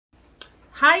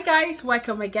Hi guys,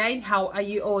 welcome again. How are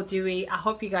you all doing? I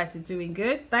hope you guys are doing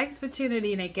good. Thanks for tuning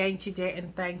in again today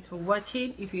and thanks for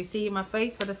watching. If you see my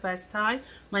face for the first time,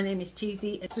 my name is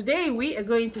Cheesy and today we are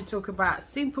going to talk about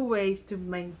simple ways to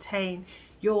maintain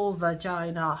your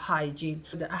vaginal hygiene.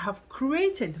 I have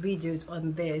created videos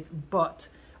on this, but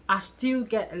I still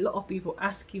get a lot of people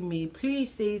asking me,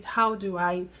 please sis, how do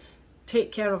I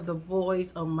take care of the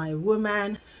boys on my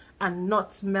woman and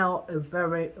not smell a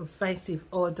very offensive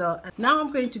odor? Now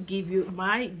I'm going to give you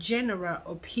my general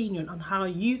opinion on how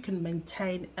you can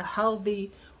maintain a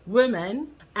healthy woman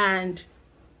and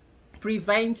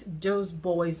prevent those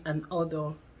boys and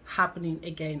odor happening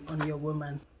again on your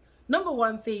woman. Number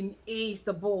one thing is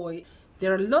the boy.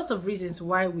 There are lots of reasons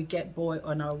why we get boy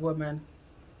on our woman.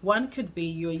 One could be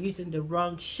you're using the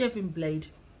wrong shaving blade.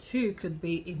 Two could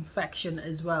be infection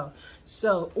as well.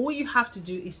 So all you have to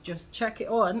do is just check it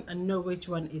on and know which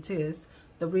one it is,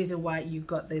 the reason why you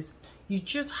got this. You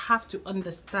just have to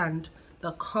understand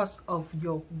the cause of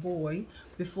your boy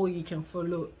before you can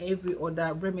follow every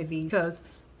other remedy, because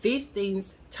these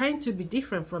things tend to be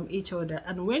different from each other,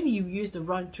 and when you use the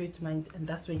wrong treatment, and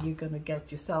that's when you're gonna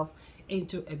get yourself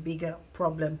into a bigger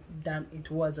problem than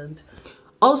it wasn't.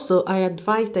 Also, I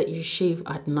advise that you shave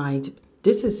at night.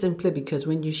 This is simply because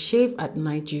when you shave at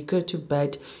night, you go to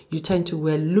bed, you tend to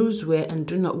wear loose wear and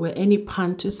do not wear any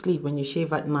pants to sleep when you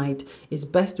shave at night. It's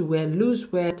best to wear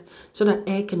loose wear so that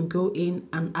air can go in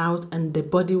and out and the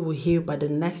body will heal by the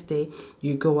next day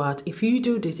you go out. If you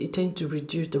do this, it tends to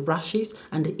reduce the rashes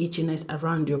and the itchiness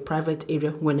around your private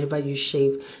area whenever you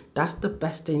shave. That's the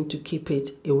best thing to keep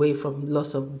it away from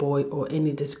loss of boy or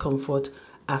any discomfort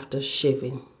after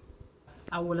shaving.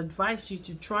 I will advise you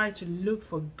to try to look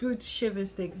for good shaving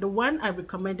stick. The one I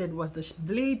recommended was the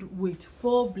blade with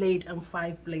 4 blade and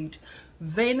 5 blade.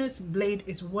 Venus blade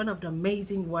is one of the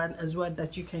amazing one as well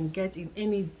that you can get in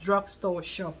any drugstore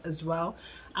shop as well.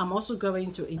 I'm also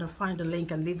going to find the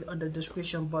link and leave it on the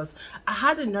description box. I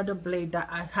had another blade that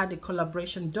I had a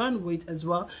collaboration done with as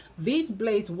well. These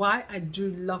blades, why I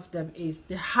do love them is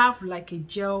they have like a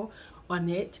gel on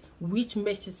it, which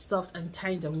makes it soft and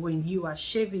tender when you are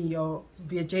shaving your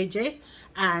vajayjay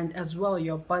and as well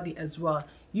your body as well.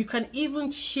 You can even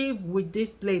shave with this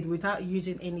blade without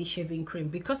using any shaving cream.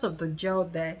 Because of the gel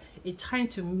there, it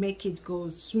tends to make it go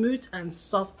smooth and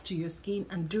soft to your skin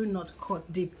and do not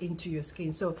cut deep into your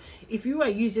skin. So if you are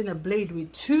using a blade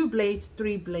with 2 blades,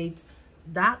 3 blades,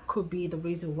 that could be the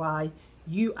reason why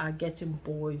you are getting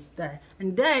boils there.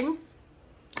 And then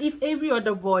if every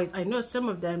other boys, I know some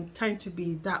of them tend to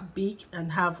be that big and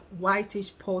have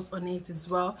whitish pores on it as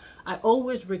well, I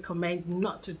always recommend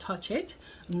not to touch it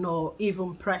nor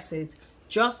even press it.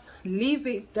 Just leave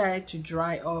it there to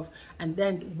dry off, and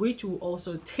then which will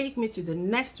also take me to the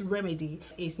next remedy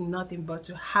is nothing but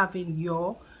to having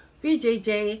your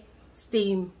VJJ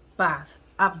steam bath.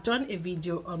 I've done a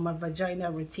video on my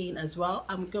vaginal routine as well.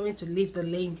 I'm going to leave the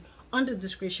link on the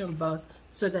description box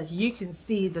so that you can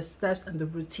see the steps and the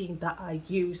routine that I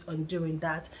use on doing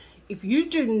that. If you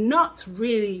do not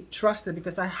really trust it,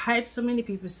 because I heard so many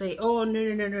people say, oh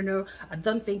no, I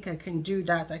don't think I can do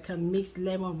that, I can mix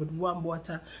lemon with warm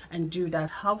water and do that.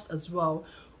 Helps as well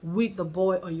with the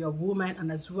boy or your woman, and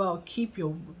as well keep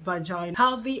your vagina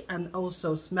healthy and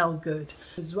also smell good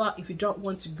as well. If you don't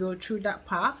want to go through that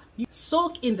path, you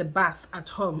soak in the bath at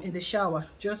home, in the shower.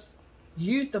 Just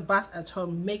use the bath at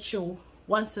home. Make sure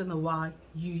once in a while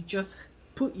you just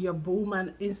put your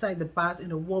woman inside the bath in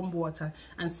the warm water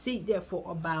and sit there for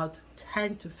about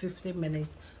 10 to 15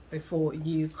 minutes before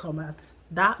you come out.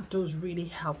 That does really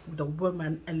help the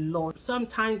woman a lot.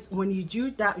 Sometimes when you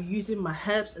do that using my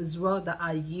herbs as well that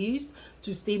I use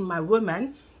to steam my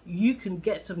woman, you can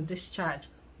get some discharge.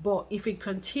 But if it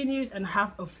continues and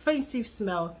have offensive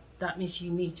smell, that means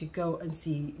you need to go and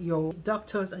see your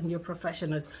doctors and your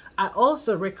professionals. I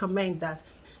also recommend that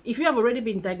if you have already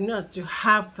been diagnosed to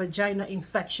have vaginal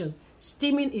infection,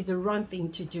 steaming is the wrong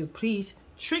thing to do. Please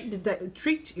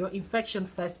treat your infection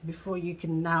first before you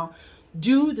can now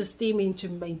do the steaming to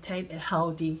maintain a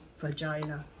healthy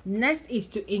vagina. Next is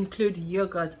to include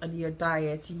yogurt on your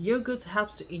diet. Yogurt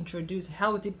helps to introduce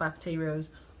healthy bacteria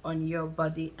on your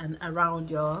body and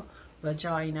around your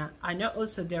vagina. I know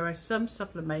also there are some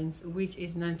supplements which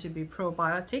is known to be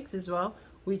probiotics as well,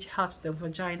 which helps the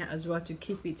vagina as well to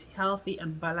keep it healthy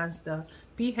and balance the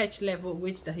pH level,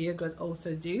 which the yogurt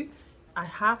also do. I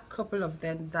have a couple of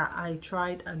them that I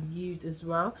tried and used as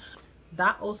well.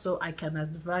 That also I can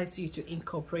advise you to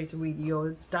incorporate with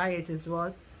your diet as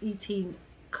well, eating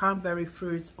cranberry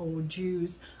fruits or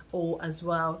juice, or as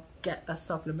well get the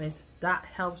supplements. That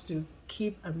helps to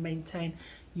keep and maintain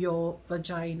your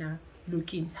vagina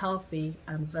looking healthy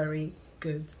and very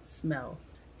good smell.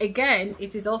 Again,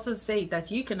 it is also said that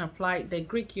you can apply the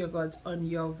Greek yogurt on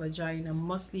your vagina,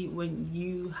 mostly when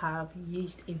you have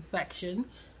yeast infection.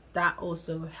 That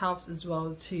also helps as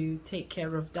well to take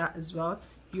care of that as well.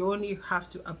 You only have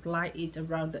to apply it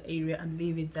around the area and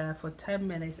leave it there for 10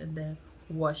 minutes and then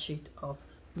wash it off.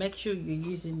 Make sure you're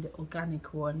using the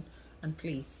organic one, and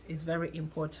please, it's very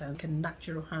important,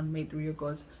 natural handmade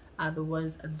yogurts are the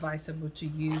ones advisable to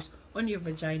use on your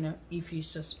vagina if you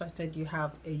suspected you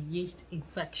have a yeast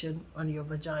infection on your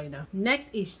vagina. Next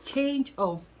is change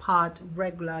of pad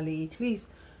regularly. Please,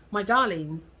 my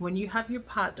darling, when you have your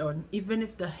pad on, even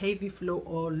if the heavy flow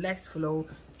or less flow,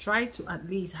 try to at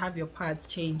least have your pads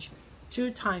changed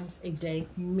 2 times a day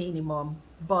minimum,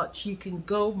 but you can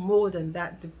go more than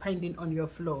that depending on your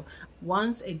flow.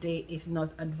 Once a day is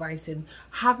not advising.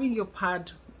 Having your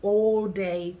pad all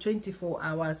day 24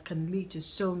 hours can lead to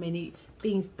so many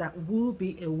things that will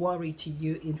be a worry to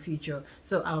you in future.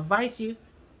 So I advise you,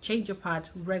 change your pad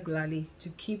regularly to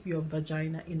keep your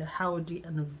vagina in a healthy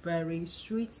and a very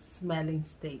sweet smelling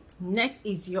state. Next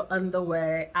is your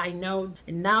underwear. I know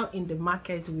now in the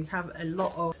market we have a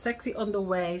lot of sexy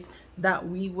underwears that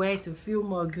we wear to feel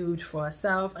more good for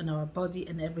ourselves and our body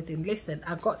and everything. Listen,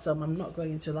 I got some, I'm not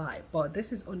going to lie, but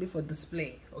this is only for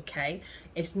display, okay?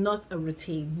 It's not a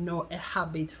routine nor a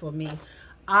habit for me.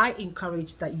 I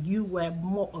encourage that you wear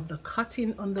more of the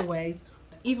cotton underwears,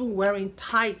 even wearing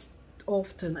tights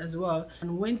often as well.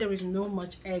 And when there is no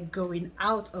much air going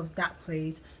out of that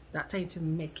place, that tends to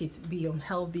make it be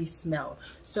unhealthy smell.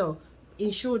 So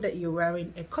ensure that you're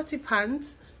wearing a cotton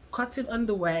pants, cotton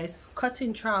underwears,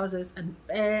 cotton trousers, and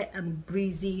air and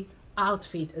breezy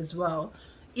outfit as well.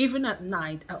 Even at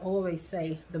night, I always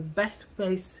say the best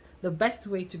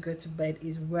way to go to bed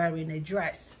is wearing a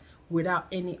dress without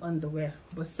any underwear.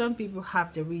 But some people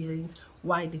have the reasons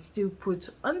why they still put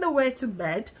underwear to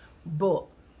bed, but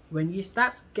when you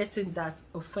start getting that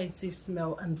offensive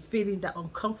smell and feeling that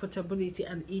uncomfortability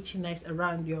and itchiness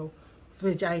around your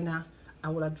vagina, I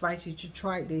will advise you to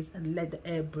try this and let the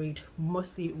air breathe,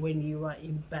 mostly when you are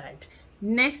in bed.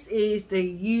 Next is the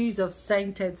use of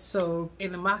scented soap.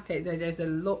 In the market, there's a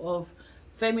lot of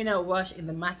feminine wash in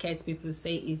the market. People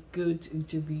say it's good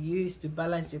to be used to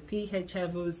balance your pH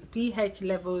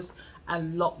levels,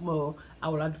 and a lot more. I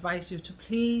will advise you to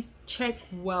please check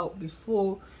well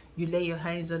before you lay your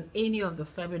hands on any of the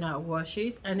feminine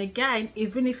washes. And again,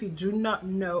 even if you do not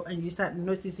know and you start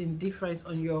noticing difference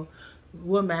on your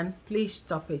woman, please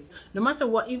stop it. No matter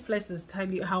what influencers tell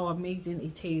you how amazing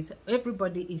it is,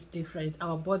 everybody is different,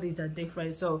 our bodies are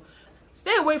different. So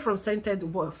stay away from scented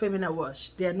feminine wash.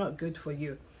 They are not good for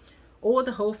you. Or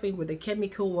the whole thing with the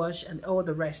chemical wash and all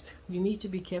the rest. You need to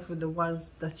be careful the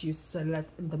ones that you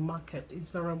select in the market.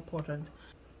 It's very important.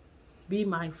 Be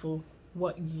mindful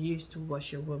what you use to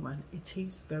wash your woman. It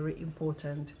is very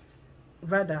important.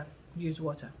 Rather use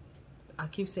water. I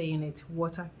keep saying it,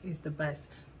 water is the best.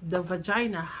 The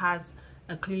vagina has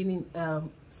a cleaning,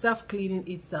 self-cleaning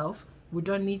itself. We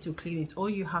don't need to clean it. All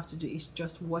you have to do is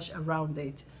just wash around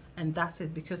it, and that's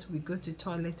it. Because we go to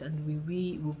toilet and we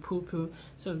wee, we poo,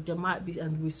 so there might be,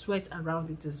 and we sweat around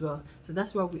it as well. So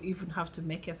that's why we even have to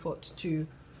make effort to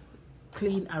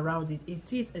clean around it.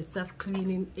 It is a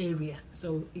self-cleaning area,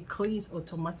 so it cleans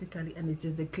automatically, and it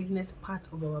is the cleanest part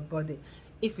of our body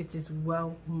if it is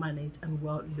well managed and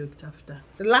well looked after.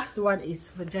 The last one is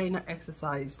vagina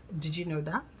exercise. Did you know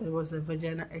that there was a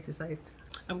vagina exercise?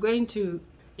 I'm going to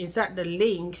insert the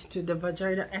link to the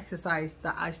vagina exercise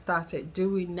that I started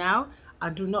doing now. I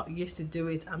do not used to do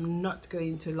it, I'm not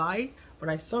going to lie, but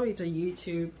I saw it on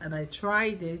YouTube and I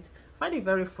tried it. I find it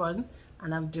very fun,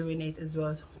 and I'm doing it as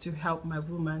well to help my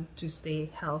woman to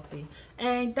stay healthy.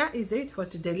 And that is it for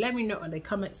today. Let me know in the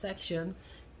comment section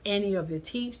any of your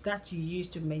tips that you use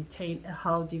to maintain a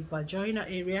healthy vagina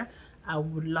area. I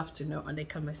would love to know in the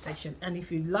comment section. And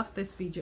if you love this video